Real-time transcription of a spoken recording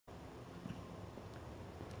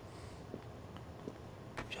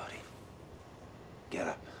Get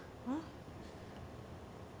up. Huh?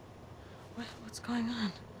 What's going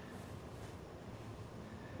on?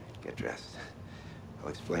 Get dressed. I'll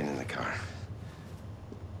explain in the car.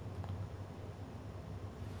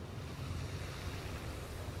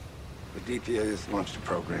 The DPA has launched a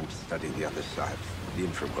program to study the other side, the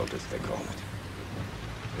infraworld as they call it.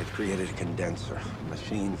 They've created a condenser, a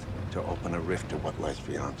machine to open a rift to what lies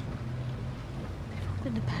beyond. They've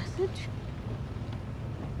opened a passage?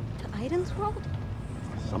 To Aiden's world?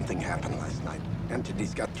 Something happened last night.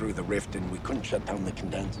 Entities got through the rift and we couldn't shut down the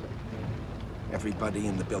condenser. Everybody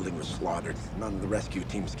in the building was slaughtered. None of the rescue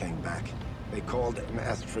teams came back. They called and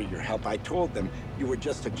asked for your help. I told them you were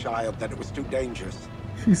just a child, that it was too dangerous.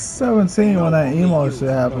 She's 17 when that emo shit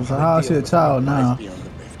happened, so how is she a child now?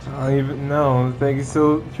 I don't even know. I think he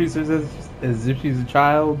still treats her as if she's a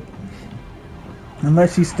child.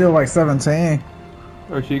 Unless she's still like 17.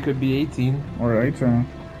 Or she could be 18. Or 18.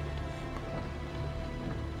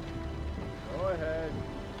 Go ahead.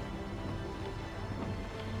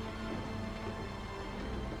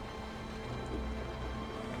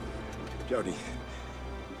 Jody,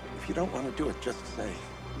 if you don't want to do it, just say,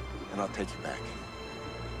 and I'll take you back.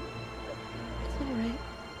 It's all right.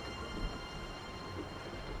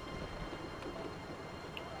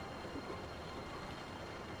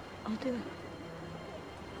 I'll do it.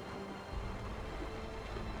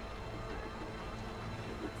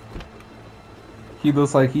 He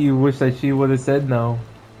looks like he wished that she would have said no.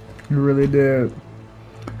 He really did.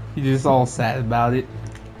 He's just all sad about it.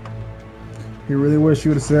 He really wished she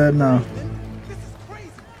would have said no. This is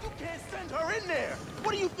crazy. You can't send her in there.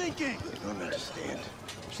 What are you thinking? I don't understand.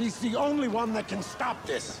 She's the only one that can stop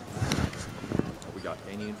this. Have we got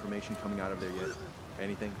any information coming out of there yet?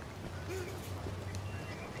 Anything?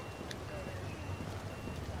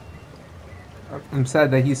 I'm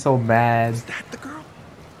sad that he's so mad. Is that the girl?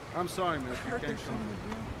 I'm sorry, miss. You can't come.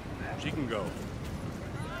 She can go.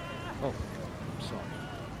 Oh,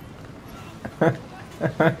 sorry.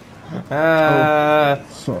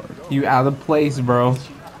 Sorry. You out of place, bro.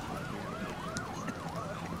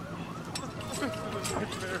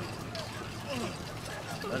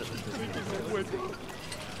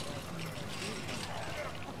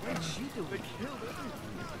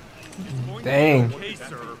 Dang. Okay,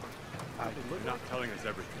 sir. You're not telling us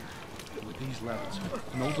everything. With these levels,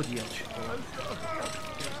 nobody else should go.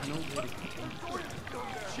 There's nobody.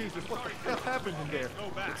 Jesus, what the hell happened in there?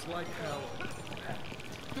 It's like hell.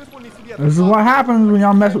 This one needs to be at the This is what happens when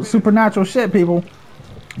y'all mess with supernatural shit, people.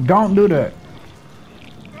 Don't do that.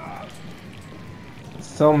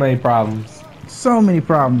 So many problems. So many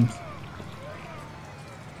problems.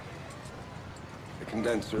 The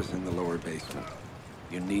condenser's in the lower basement.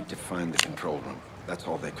 You need to find the control room. That's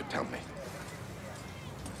all they could tell me.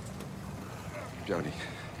 Jody,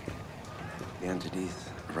 the entities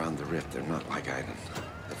around the rift, they're not like Aiden.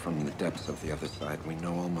 They're from the depths of the other side. We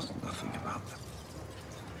know almost nothing about them.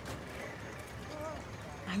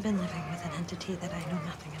 I've been living with an entity that I know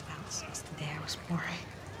nothing about since the day I was born.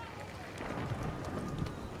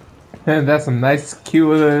 That's a nice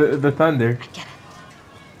cue of the thunder. I get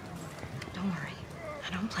it. Don't worry.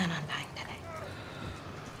 I don't plan on dying today.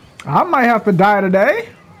 I might have to die today.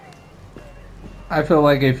 I feel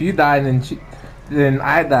like if you die, then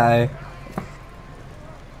I die.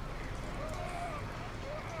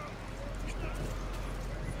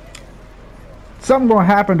 Something gonna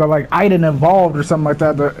happen to like Aiden involved or something like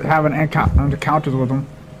that to have an encounters with him.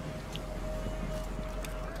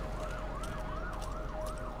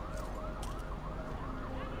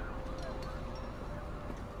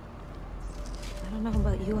 I don't know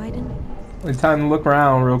about you, Aiden, It's time to look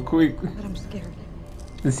around real quick but I'm scared.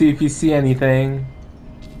 to see if you see anything.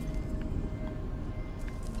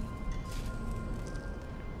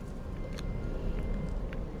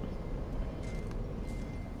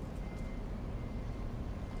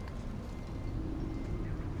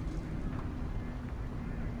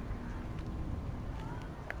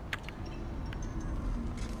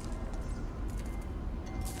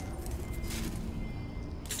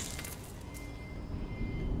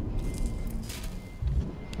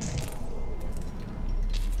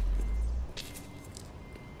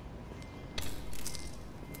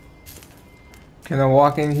 Can I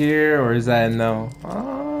walk in here, or is that a no?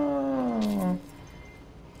 Oh.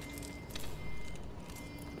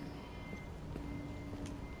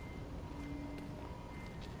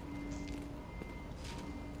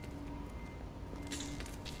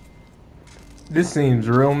 This seems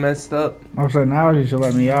real messed up. I was like, now you should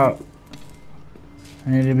let me out. I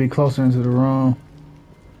need to be closer into the room.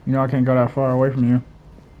 You know I can't go that far away from you.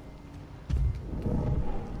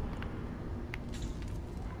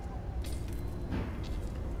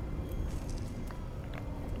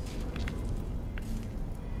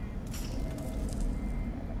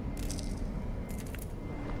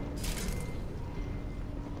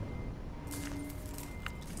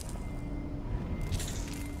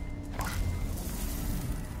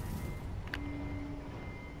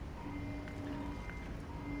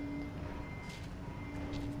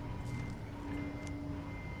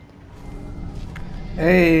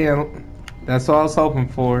 Hey, that's what I was hoping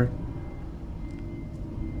for.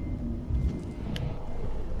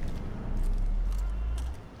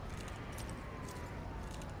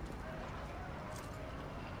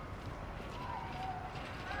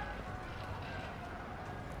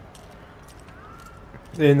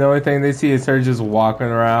 And the only thing they see is her just walking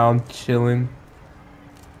around, chilling.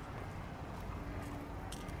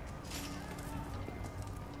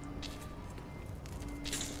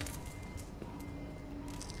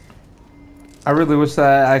 I really wish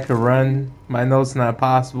that I could run. My note's not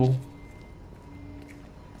possible.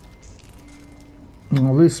 At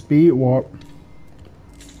least speed walk.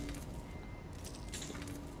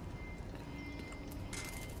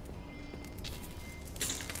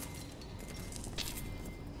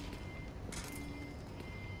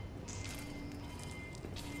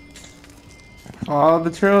 Follow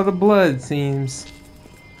the trail of the blood, seems.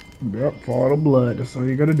 Yep, follow the blood. That's all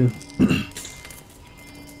you gotta do.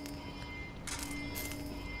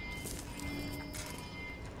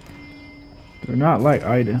 They're not like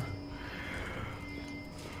Ida.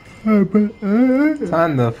 Time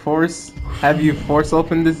to have you force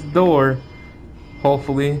open this door,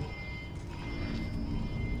 hopefully.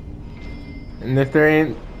 And if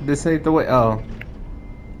this ain't the way. Oh.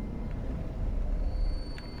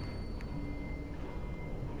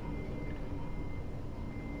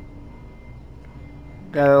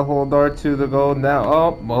 Got a whole door to the gold now.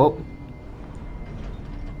 Oh, well.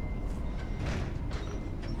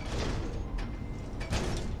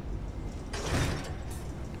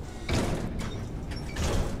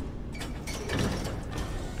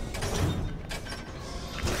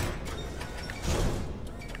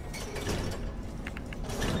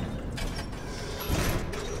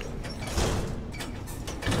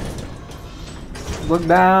 Look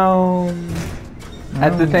down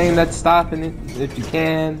at the thing that's stopping it, if you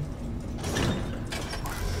can.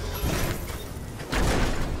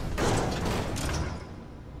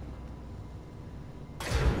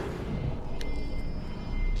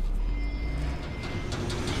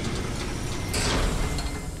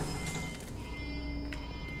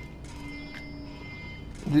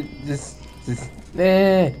 Just,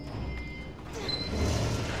 eh.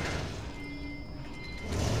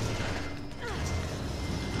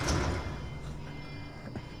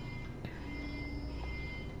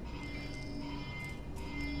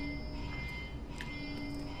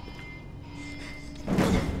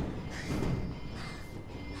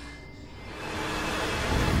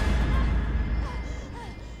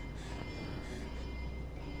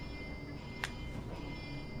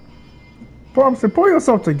 Pull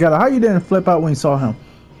yourself together. How you didn't flip out when you saw him?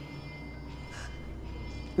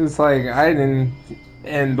 It's like I didn't,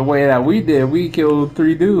 and the way that we did, we killed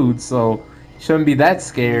 3 dudes, so shouldn't be that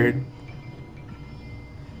scared.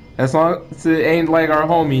 As long as it ain't like our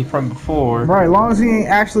homie from before. Right, as long as he ain't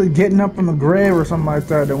actually getting up from the grave or something like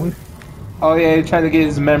that, then we... Oh yeah, he tried to get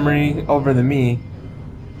his memory over to me.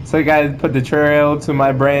 So he got to put the trail to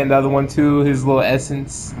my brain, the other one too, his little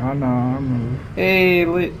essence. I know, I remember. Hey,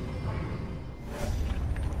 lit.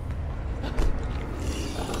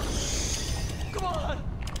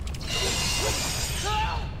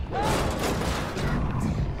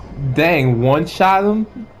 Dang, one shot him?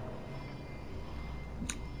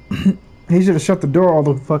 He should have shut the door all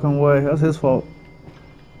the fucking way. That's his fault.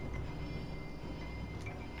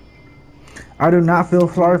 I do not feel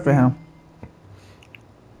sorry for him.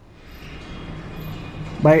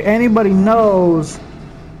 Like, anybody knows,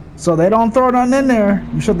 so they don't throw nothing in there,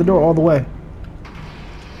 you shut the door all the way.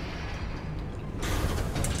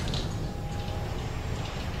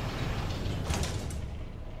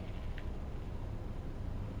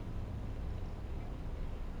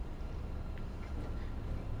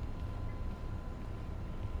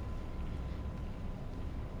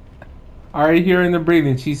 Already hearing the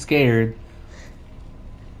breathing, she's scared.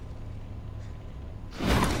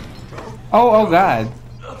 Oh God.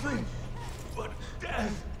 Nothing but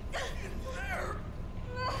death in there.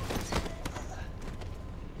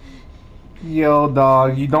 Yo,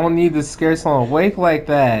 dog, you don't need to scare someone awake like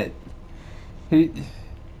that.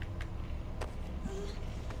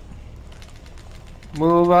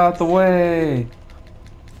 Move out the way.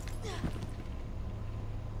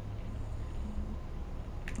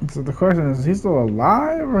 So the question is he still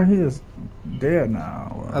alive or he is dead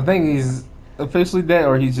now? I think he's officially dead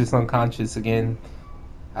or he's just unconscious again.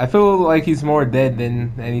 I feel like he's more dead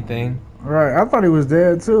than anything. Right, I thought he was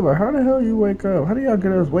dead too. Like, how the hell you wake up? How do y'all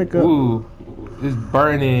get us wake up? Ooh, it's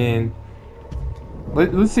burning.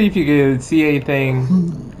 Let's see if you can see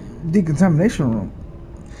anything. Decontamination room.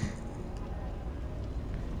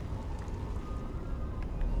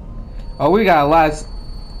 Oh, we got lots.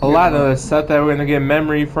 A lot of stuff that we're gonna get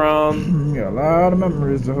memory from. You got a lot of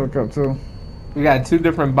memories to hook up to. We got 2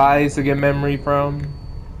 different bodies to get memory from.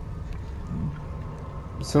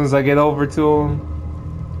 As soon as I get over to them.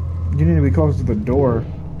 You need to be close to the door.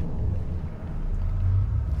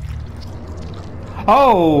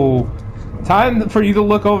 Oh! Time for you to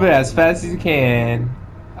look over as fast as you can.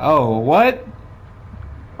 Oh, what?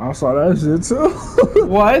 I saw that shit too.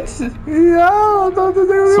 What?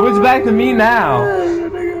 Yo, Switch back to me now.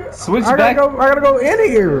 Switch back. I gotta go in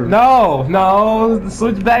here. No.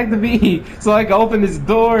 Switch back to me so I can open this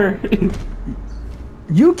door.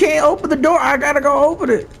 You can't open the door. I gotta go open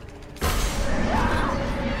it.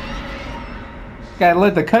 Gotta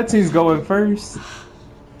let the cutscenes go in first.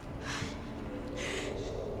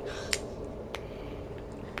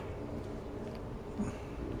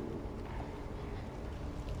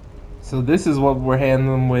 So this is what we're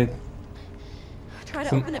handling with. Try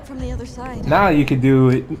to open it from the other side. Now you can do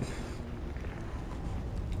it.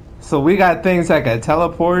 So we got things like a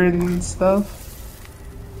teleport and stuff.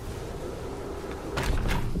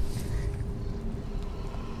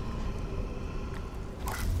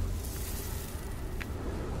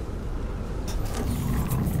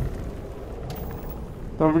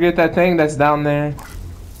 Don't forget that thing that's down there.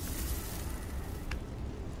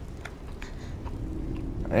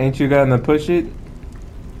 Ain't you gonna push it?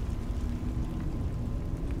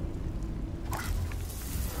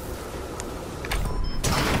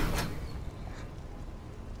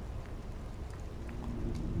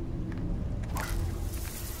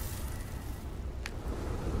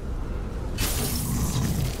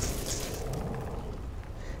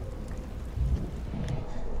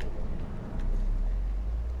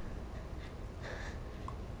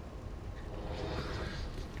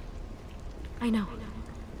 I know.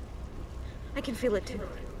 I can feel it too.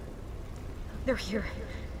 They're here.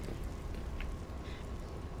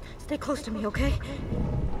 Stay close to me, okay?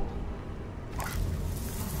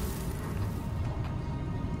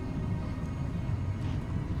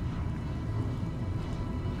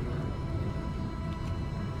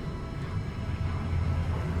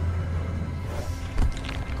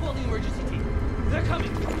 Call the emergency team. They're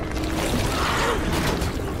coming.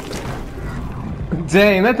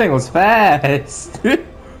 Dang, that thing was fast.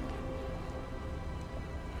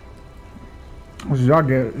 Y'all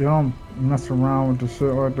don't mess around with the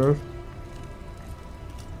shit like this.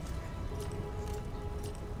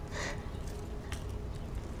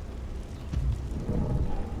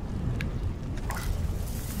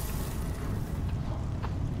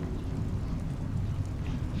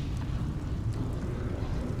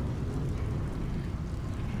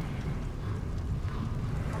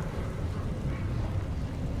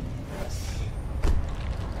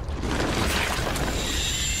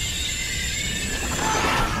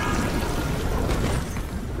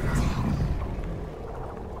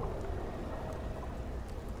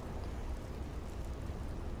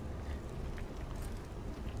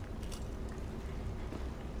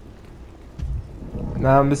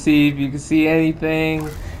 Now I'm gonna see if you can see anything.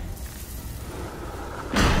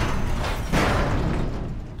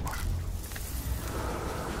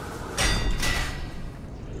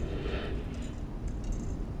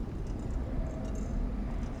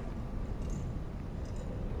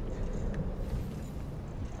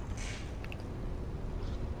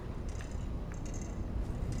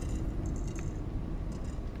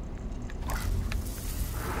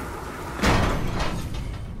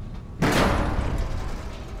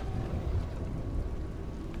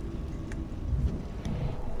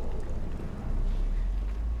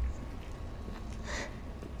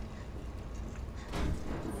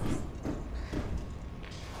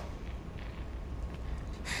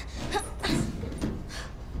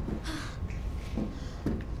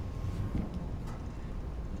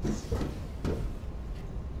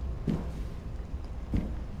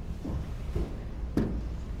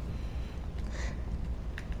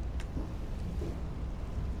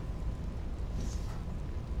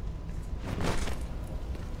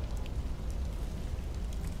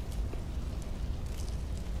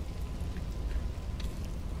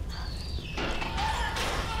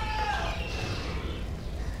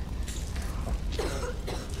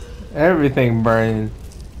 Everything burning.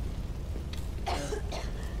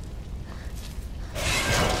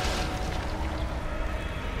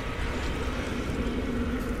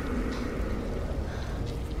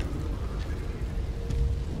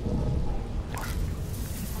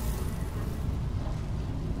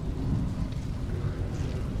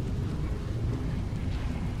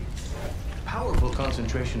 Powerful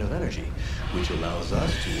concentration of energy, which allows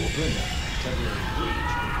us to open a temporary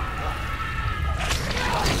breach.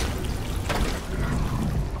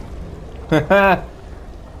 In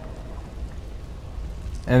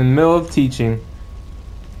the middle of teaching.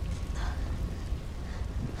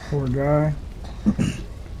 Poor guy.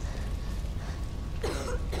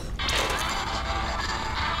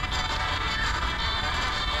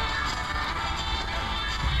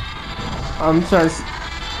 I'm trying to...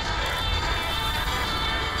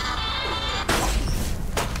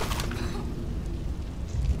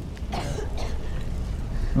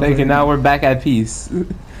 Thinking now we're back at peace.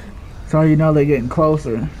 So you know they're getting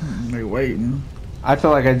closer. They're waiting. I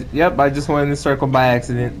feel like I just went in the circle by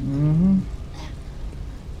accident. Mm-hmm.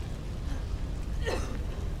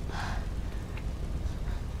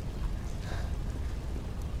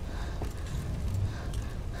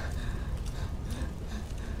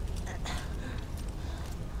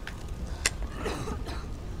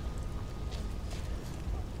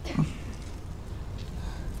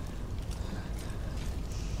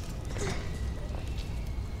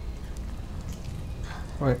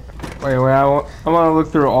 Wait, I want to look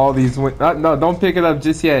through all these. No, don't pick it up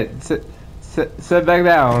just yet. Sit back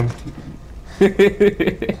down.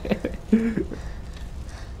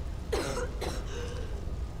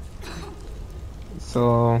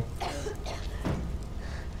 So.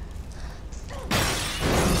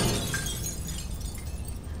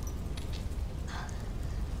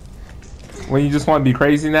 When you just want to be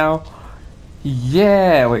crazy now?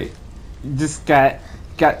 Yeah, wait. You just got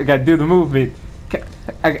to do the movement.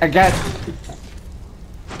 I got.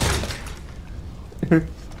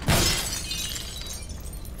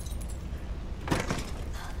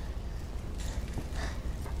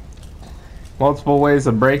 Multiple ways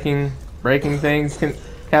of breaking things. Can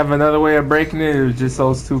have another way of breaking it, or just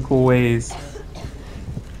those two cool ways.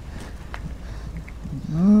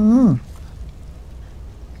 Mm-hmm.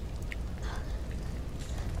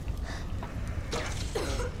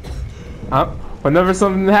 Whenever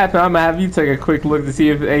something happens, I'm gonna have you take a quick look to see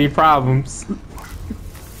if any problems.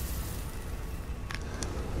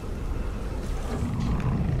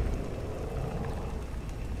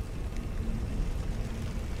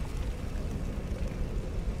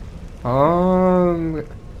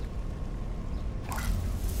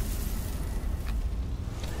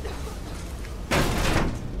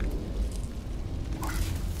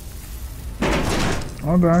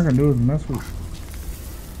 All that I can do is mess with.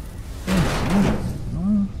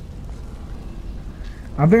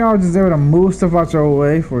 I think I was just able to move stuff out your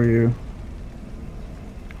way for you.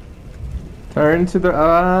 Turn to the.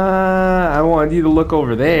 I wanted you to look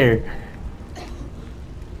over there.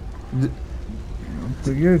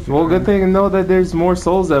 Well, good thing to know that there's more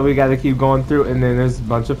souls that we gotta keep going through, and then there's a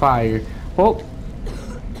bunch of fire. Well.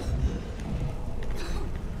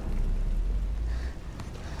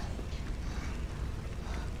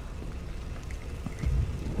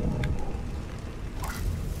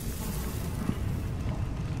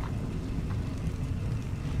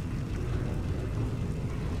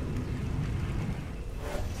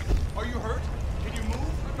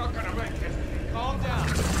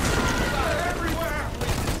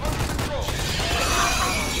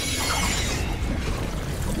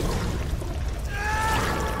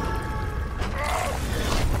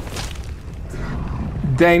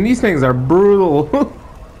 Dang, these things are brutal.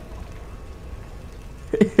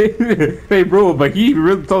 They brutal, but he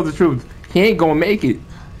really told the truth. He ain't gonna make it.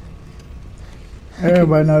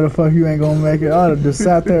 Everybody know the fuck you ain't gonna make it. I'd have just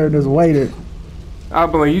sat there and just waited. I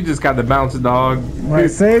believe you just got to bounce, dog.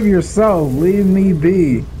 Right, save yourself. Leave me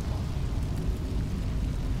be.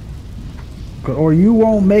 Or you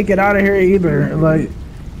won't make it out of here either. Like.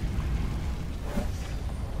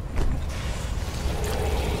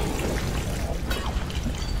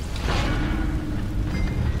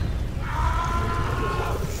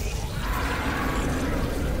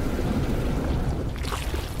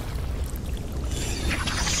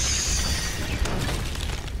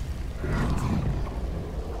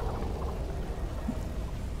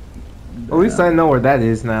 At least I know where that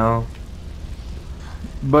is now.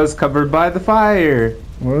 But it's covered by the fire.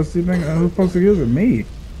 What else do you think? Who's supposed to use it? Me.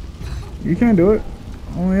 You can't do it.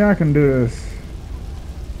 Only I can do this.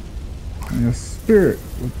 And a spirit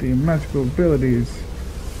with the magical abilities.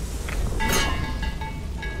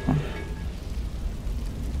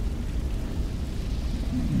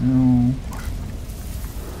 No.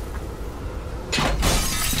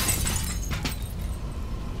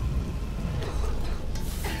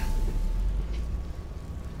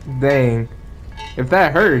 Dang. If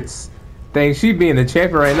that hurts, dang, she'd be in the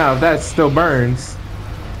champion right now if that still burns.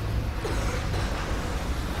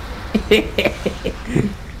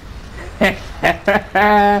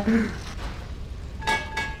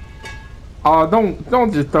 Oh,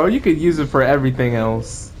 don't just throw. You could use it for everything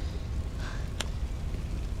else.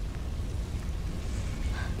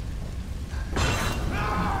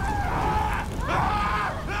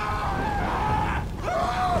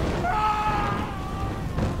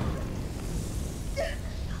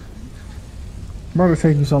 Why did it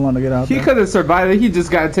take you so long to get out He there? could have survived it. He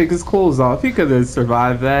just got to take his clothes off. He could have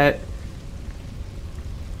survived that.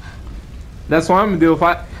 That's what I'm gonna do. If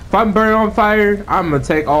I'm burning on fire, I'm gonna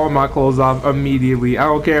take all my clothes off immediately. I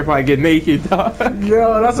don't care if I get naked, dog.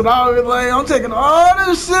 Yo, that's what I was like. I'm taking all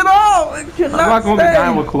this shit off. It I'm not gonna be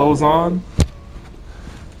dying with clothes on.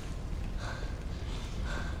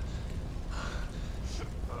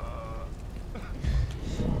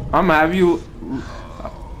 I'm gonna have you.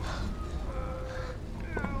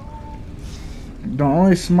 The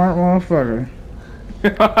only smart motherfucker.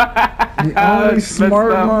 The only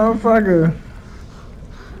smart motherfucker.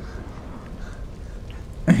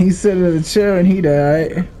 He sat in a chair and he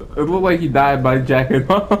died. It looked like he died by jacking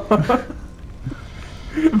off.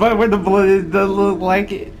 But when the blood is, doesn't look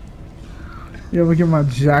like it. Yeah, we get my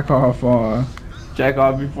jack off on. Jack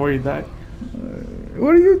off before he died.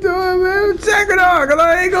 What are you doing, man? Jack it off, cause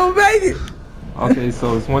I ain't gonna make it. Okay,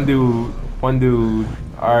 so it's one dude. All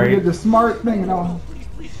We right. did the smart thing and all.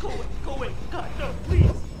 Please, go away. God, no,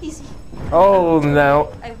 please. Easy. Oh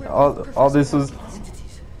no! All this was.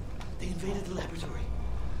 Entities. They invaded the laboratory.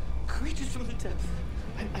 Creatures from the depths.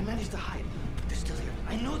 I managed to hide, but they're still here.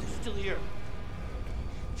 I know they're still here.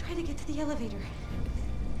 Try to get to the elevator.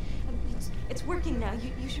 It's working now.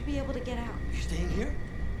 You should be able to get out. You're staying here?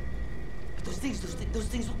 But those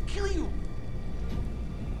things will kill you.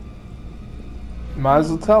 Might as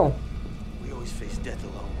well tell. We always face death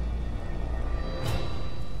alone.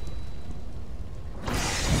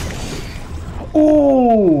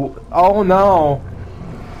 Ooh! Oh no!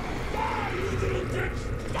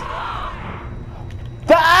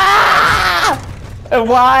 Ah!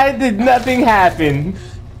 Why did nothing happen?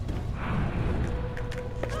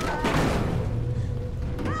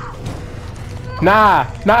 Nah,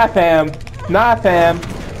 fam. Nah, fam.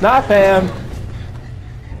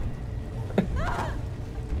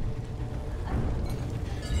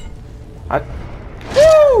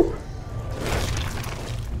 Woo!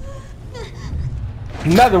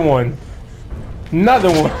 Another one.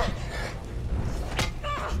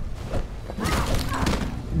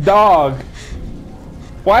 Dog.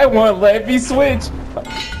 Why won't let me switch?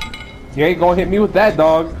 You ain't gonna hit me with that,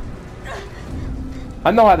 dog.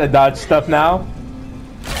 I know how to dodge stuff now.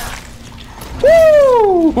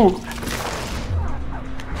 Woo!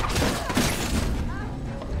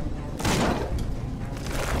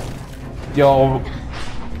 Yo,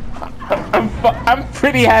 I'm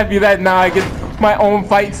pretty happy that now I get my own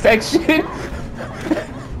fight section.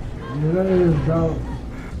 That is dope.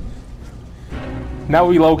 Now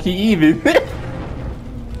we low key even. You're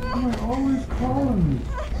always calling me.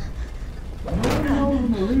 Nobody knows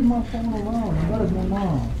me to leave my phone alone. And that is my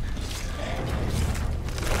mom.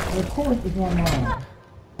 Of course it's my mom.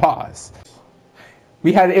 Pause.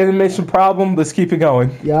 We had an intermission problem. Let's keep it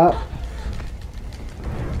going. Yup.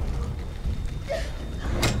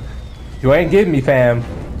 You ain't getting me, fam.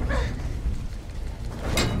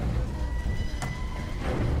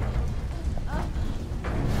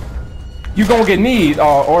 You gonna get kneed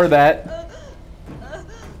or that.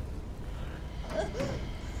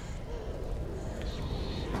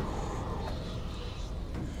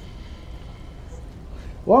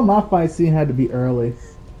 Well, my fight scene had to be early.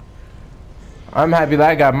 I'm happy that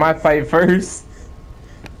I got my fight first.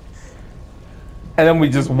 And then we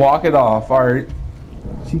just walk it off, alright?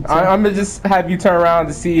 I'm gonna just have you turn around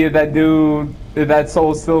to see if that dude, if that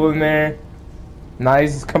soul's still in there. Nah,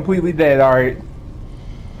 he's completely dead, alright.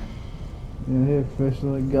 Yeah, he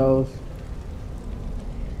officially goes.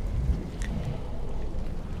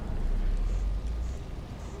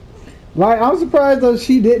 Like, I'm surprised that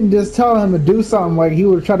she didn't just tell him to do something, like he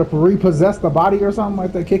would try to repossess the body or something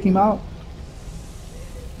like that, kick him out.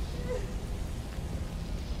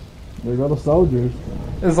 There go the soldiers.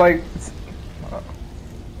 It's like,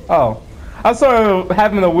 oh, I'm sort of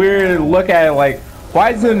having a weird look at it, like, why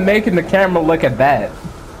is it making the camera look at that?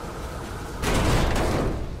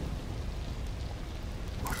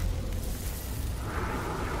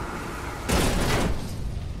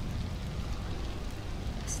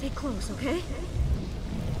 Stay close, okay?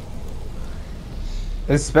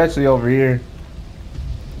 Especially over here.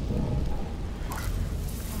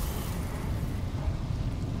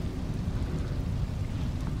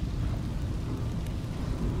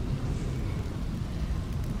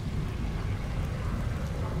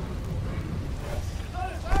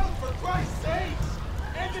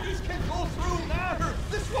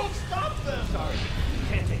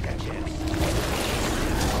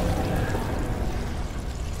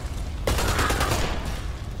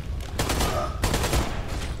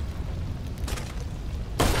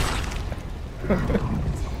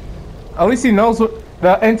 At least he knows what.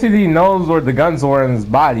 The entity knows where the guns were in his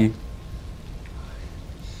body.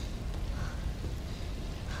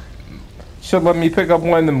 Should let me pick up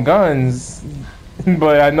one of them guns,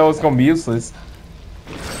 but I know it's gonna be useless.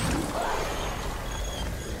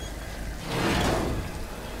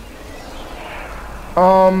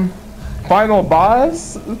 Final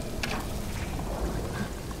boss?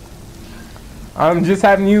 I'm just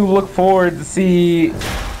having you look forward to see.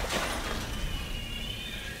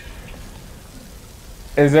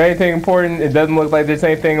 Is there anything important? It doesn't look like there's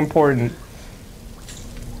anything important.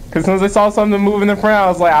 Because since I saw something moving in front, I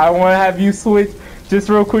was like, I want to have you switch just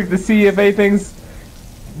real quick to see if anything's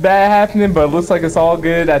bad happening, but it looks like it's all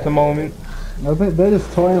good at the moment. I think they're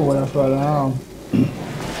just toying with us right now.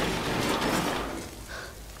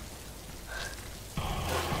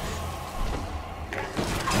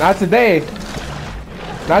 Not today.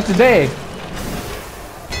 Not today.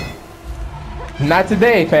 Not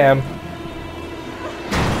today, fam.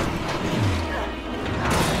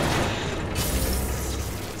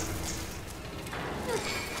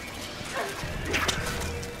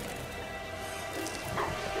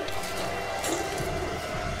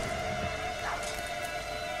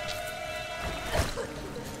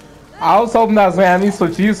 I was hoping that was gonna have me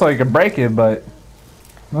switch you so you could break it, but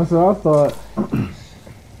that's what I thought.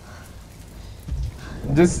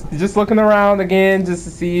 Just looking around again just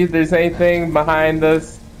to see if there's anything behind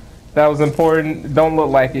us that was important. Don't look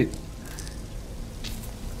like it.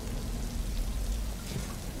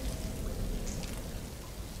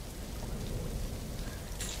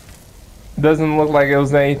 Doesn't look like it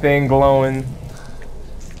was anything glowing.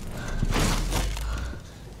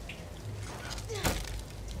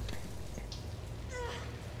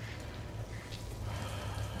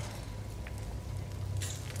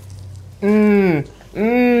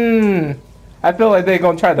 I feel like they're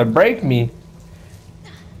gonna try to break me.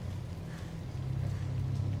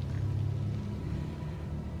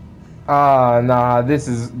 Nah, this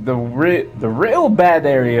is the real bad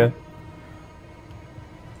area.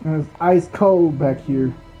 And it's ice cold back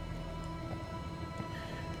here.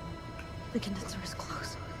 The condenser is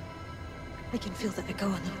close. I can feel the echo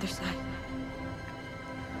on the other side.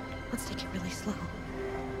 Let's take it really slow.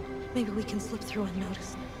 Maybe we can slip through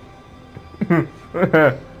unnoticed.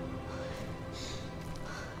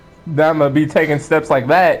 I'm gonna be taking steps like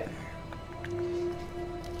that.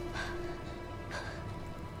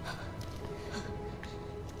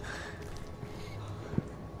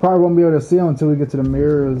 Probably won't be able to see them until we get to the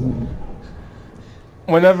mirrors. And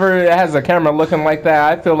whenever it has a camera looking like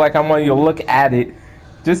that, I feel like I want you to look at it.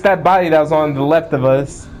 Just that body that was on the left of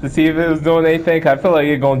us to see if it was doing anything. I feel like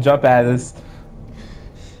it's gonna jump at us.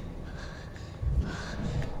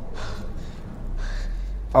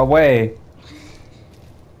 Away.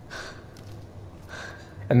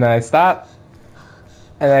 And then I stop.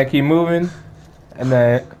 And I keep moving. And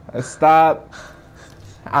then I stop.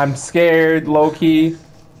 I'm scared, low-key.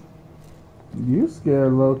 You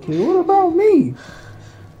scared, low-key? What about me?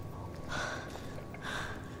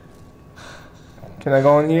 Can I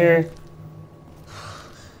go in here?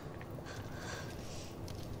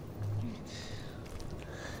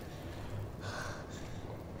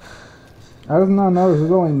 I just not notice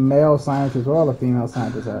there's only male scientists. Where all the female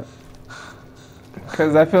scientists at?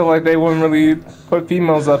 Because I feel like they wouldn't really put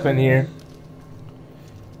females up in here.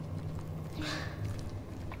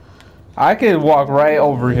 I could walk right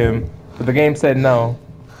over him, but the game said no.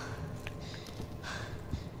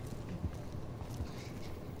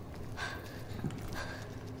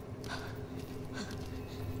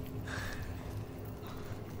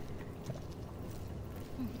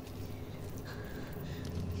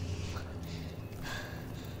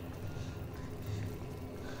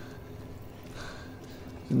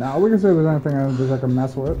 Nah, we can see if there's anything I can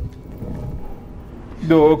mess with.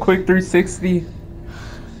 Do a quick 360.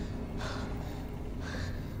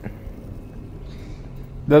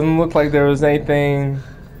 Doesn't look like there was anything.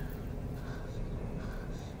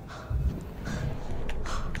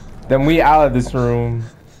 Then we out of this room.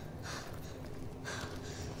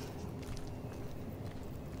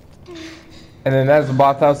 And then that's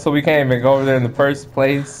blocked out, so we can't even go over there in the first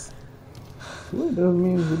place. What does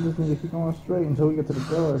mean we just need to keep going straight until we get to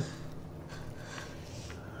the door.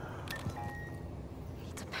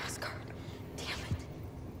 It's a pass card.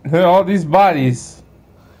 Damn it. All these bodies.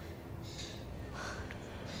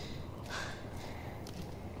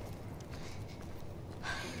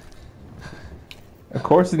 Of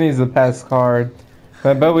course it needs a pass card.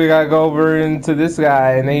 I bet we gotta go over into this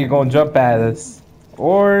guy and then he's gonna jump at us.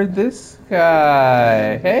 Or this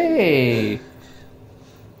guy. Hey!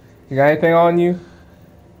 You got anything on you?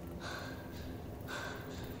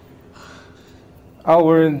 Oh,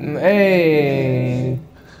 we're in. Hey.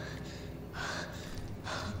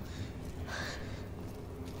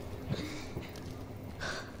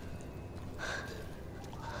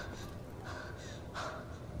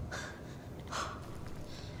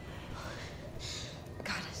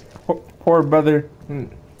 Got it. Poor brother. I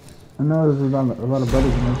know there's a lot of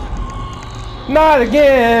brothers in this. Not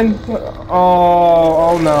again!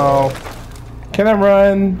 Oh no. Can I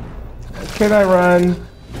run? Can I run?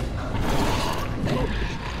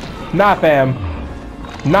 Nah, fam.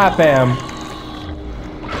 Nah, fam.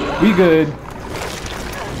 We good.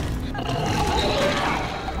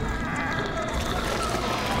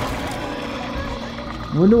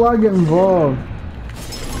 When do I get involved?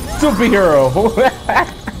 Superhero.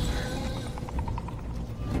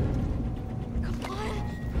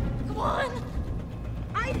 Come on!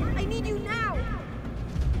 I need you now!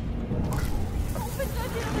 Open,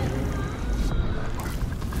 goddammit!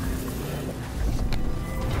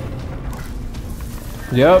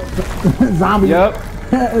 Yep. Zombie. Yep.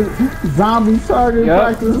 Zombie target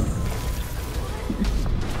practice.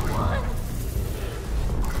 Come on!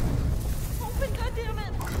 Open,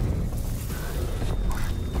 goddammit!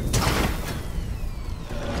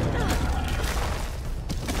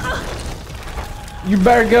 You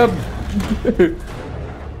better go.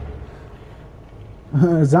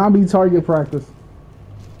 Zombie target practice.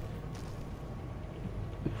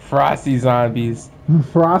 Frosty zombies.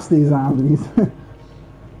 Frosty zombies.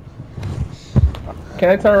 Can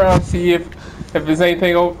I turn around and see if there's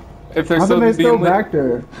anything if there's I think they're still back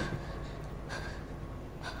there.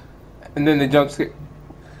 And then the jump scare.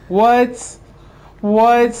 What?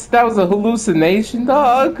 What? That was a hallucination,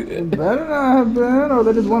 dog. Better not have been, or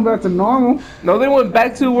they just went back to normal. No, they went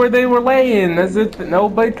back to where they were laying, as if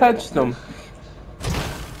nobody touched them.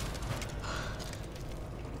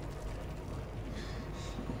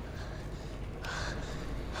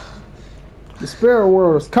 The spirit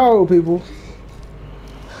world is cold, people.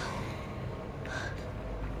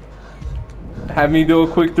 Have me do a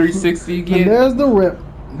quick 360 And again. there's the rip.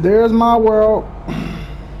 There's my world.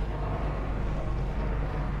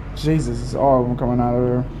 Jesus, it's all of them coming out of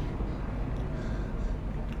there.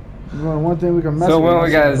 There's only one thing we can mess So with. when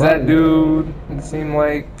we got is that dude, it seemed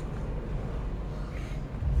like.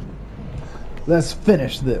 Let's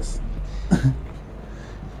finish this.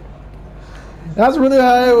 That's really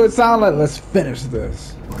how it would sound like. Let's finish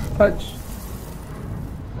this. Touch.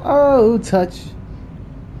 Oh, touch.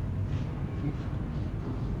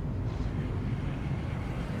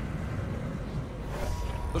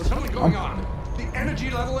 There's something going on. The energy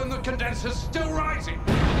level in the condenser's still rising.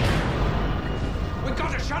 We've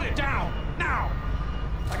got to shut it down now.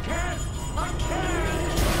 I can't.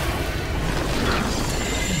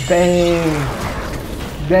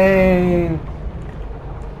 Dang. Dang.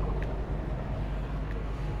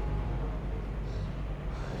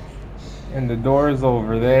 And the door is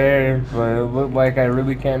over there, but it looked like I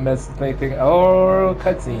really can't mess with anything. Oh,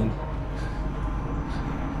 cutscene.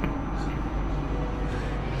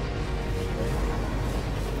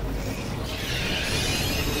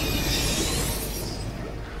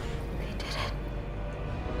 We did it.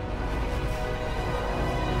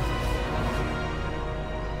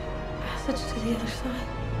 Passage to the other side.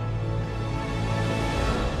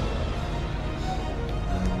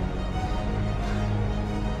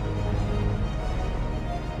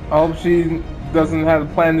 I hope she doesn't have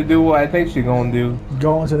a plan to do what I think she's gonna do.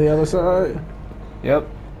 Going to the other side. Yep.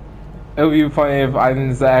 It would be funny if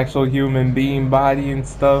Ivan's the actual human being body and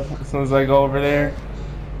stuff as soon as I go over there.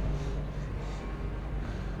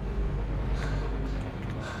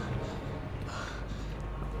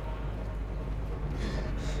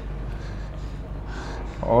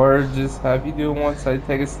 Or just have you do it once I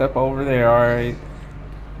take a step over there, alright.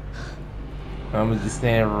 I'm gonna just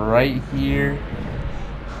stand right here.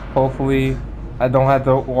 Hopefully I don't have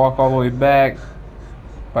to walk all the way back.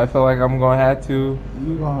 But I feel like I'm gonna have to.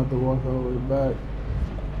 You're gonna have to walk all the way back.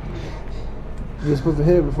 You're supposed to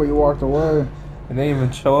hit it before you walked away. It didn't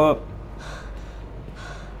even show up.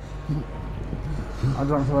 I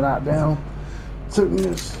jumped for that down. Took me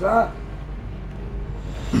a shot.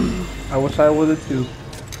 I wish I would have too.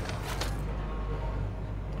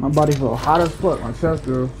 My body felt hot as fuck. My chest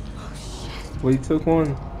grew. Well, you took one.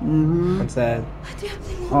 Mm-hmm. I'm sad.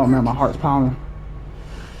 Oh man, my heart's pounding.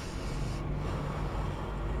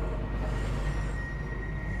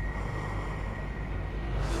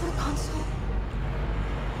 The console.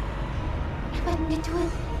 If I can get to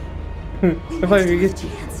it, If I could get you.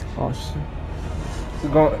 chance. Oh shit.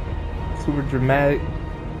 It's going super dramatic.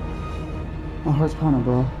 My heart's pounding,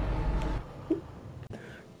 bro.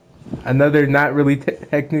 Another not really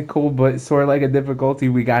technical, but sort of like a difficulty.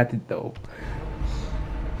 We got it though.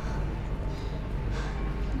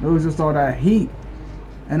 It was just all that heat.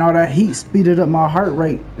 And all that heat speeded up my heart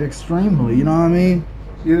rate extremely, you know what I mean?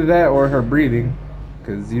 Either that or her breathing.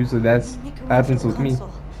 Because usually that's Make a run happens for the with me.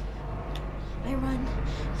 console. I run.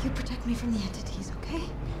 You protect me from the entities, okay?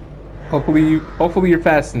 Hopefully you're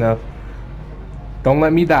fast enough. Don't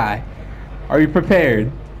let me die. Are you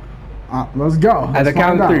prepared? Let's go. At the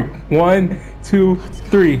count of 3. 1, 2,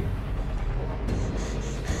 3.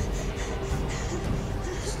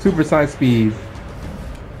 Supersonic speed.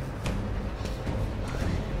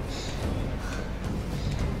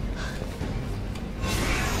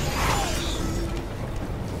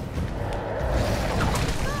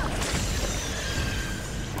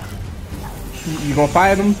 You gonna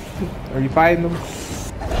fight them? Are you fighting them?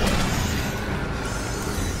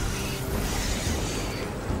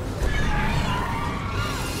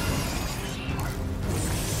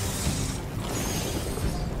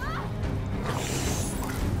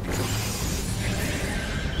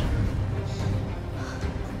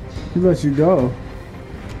 He let you go.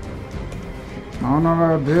 I don't know what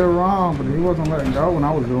I did wrong, but he wasn't letting go when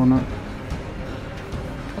I was doing it.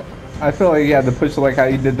 I feel like you had to push it like how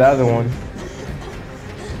you did the other one.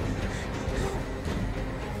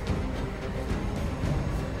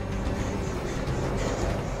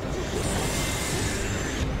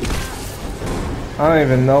 I don't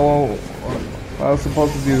even know what I was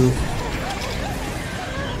supposed to do.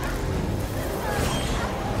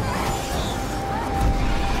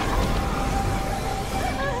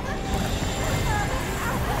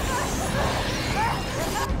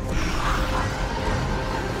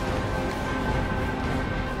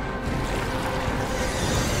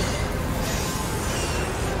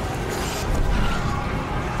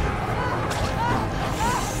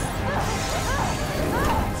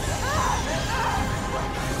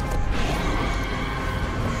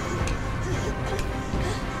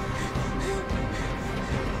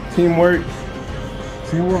 Teamwork,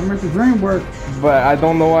 Teamwork makes the dream work. but I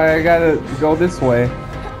don't know why I gotta go this way. The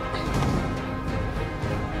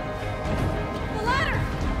ladder!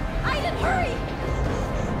 Aiden, hurry!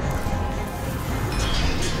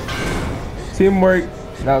 Teamwork.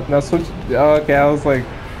 Now switch. Okay, I was like,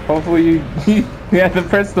 hopefully you have to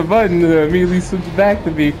press the button to immediately switch back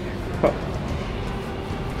to me.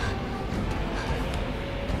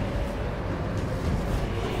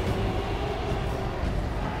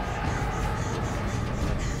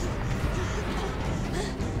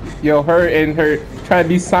 Yo, her trying to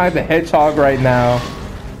be Sonic the Hedgehog right now.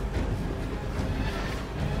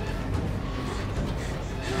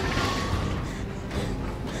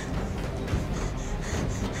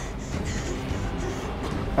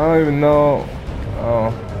 I don't even know.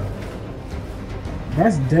 Oh.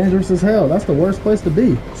 That's dangerous as hell. That's the worst place to be.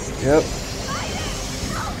 Yep.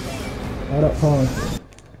 Hold up, pause.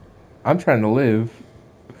 I'm trying to live.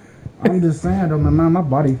 I'm just saying though, man, my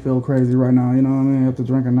body feel crazy right now, you know what I mean, after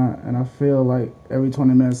drinking that. And I feel like every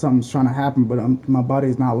 20 minutes something's trying to happen, but my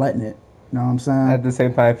body's not letting it. You know what I'm saying? At the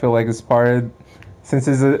same time, I feel like it's since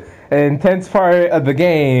it's an intense part of the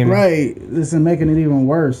game. Right. This is making it even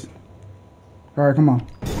worse. Alright, come on.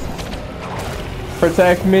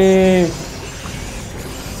 Protect me.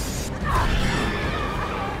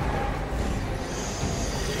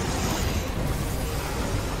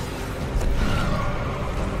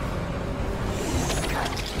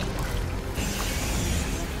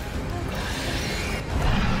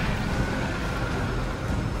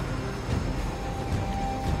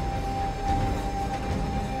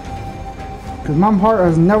 Because my heart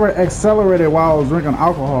has never accelerated while I was drinking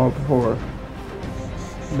alcohol before.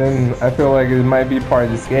 Then I feel like it might be part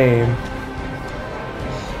of this game.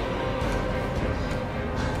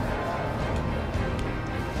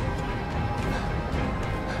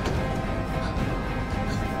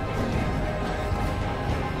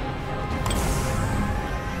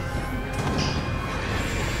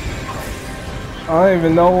 I don't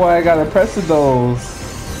even know why I gotta press those.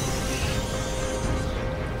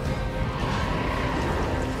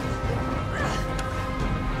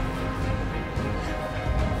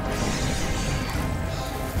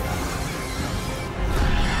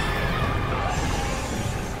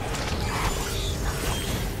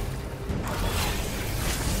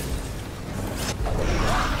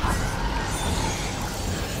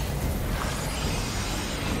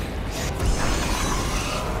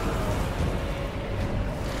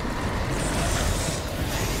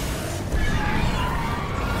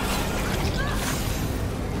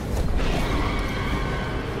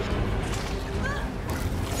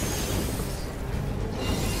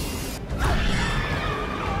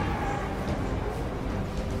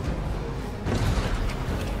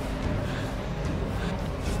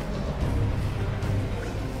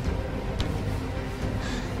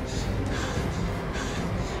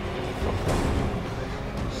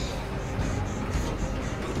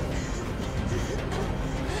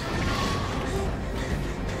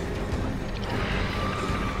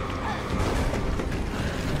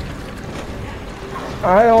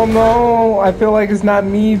 I don't know. I feel like it's not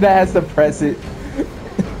me that has to press it.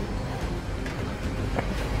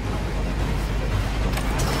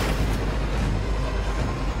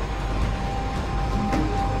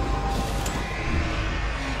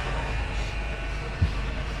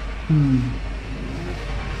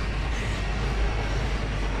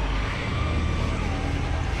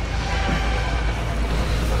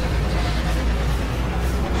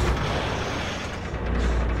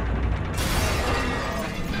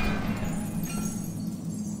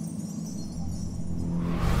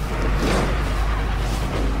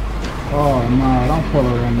 Oh no, don't pull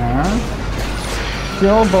her in there. She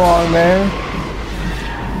don't belong, man.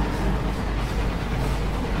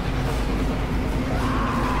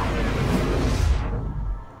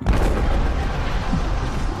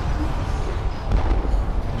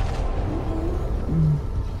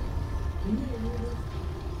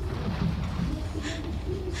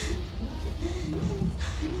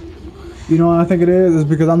 You know what I think it is? It's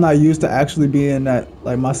because I'm not used to actually being that,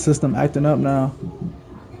 like my system acting up now.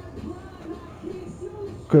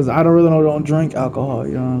 Because I don't drink alcohol,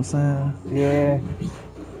 you know what I'm saying? Yeah.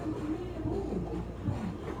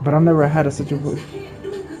 But I've never had a situation.